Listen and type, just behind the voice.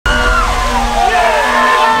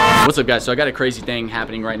What's up, guys? So I got a crazy thing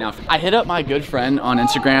happening right now. I hit up my good friend on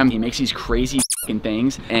Instagram. He makes these crazy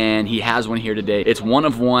things, and he has one here today. It's one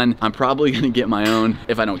of one. I'm probably gonna get my own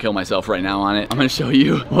if I don't kill myself right now on it. I'm gonna show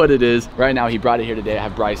you what it is. Right now, he brought it here today. I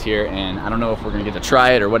have Bryce here, and I don't know if we're gonna get to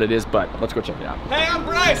try it or what it is, but let's go check it out. Hey, I'm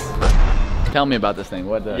Bryce! Tell me about this thing.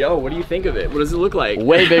 Yo, what do you think of it? What does it look like?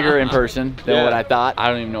 Way bigger in person than what I thought. I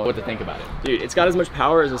don't even know what to think about it. Dude, it's got as much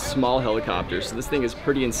power as a small helicopter, so this thing is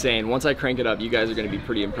pretty insane. Once I crank it up, you guys are gonna be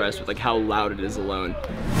pretty impressed with like how loud it is alone.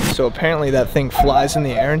 So apparently that thing flies in the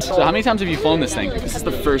air. And so how many times have you flown this thing? This is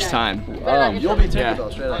the first time. You'll be yeah.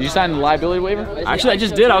 Did you sign the liability waiver? Actually, I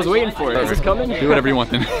just did. I was waiting for it. Is this coming? Do whatever you want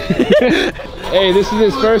then. Hey, this is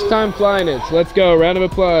his first time flying it. So let's go. Round of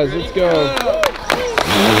applause. Let's go.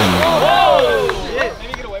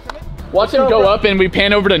 Watch him go up and we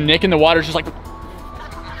pan over to Nick and the water's just like.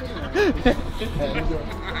 Here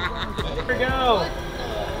we go.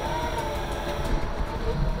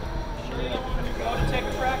 Take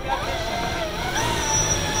a crack at this.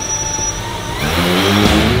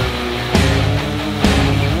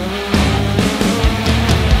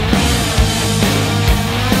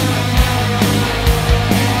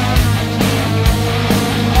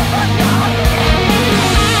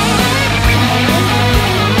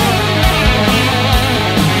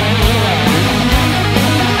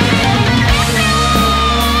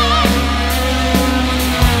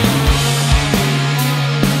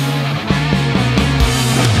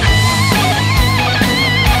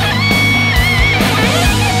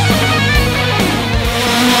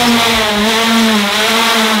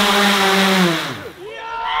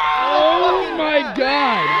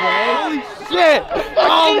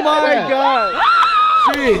 oh my god!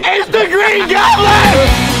 It's the Green Goblin!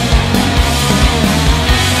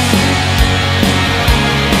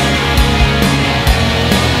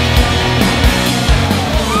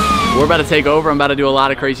 We're about to take over. I'm about to do a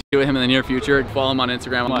lot of crazy shit with him in the near future. Follow him on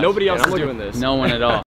Instagram. Nobody else is doing this. No one at all.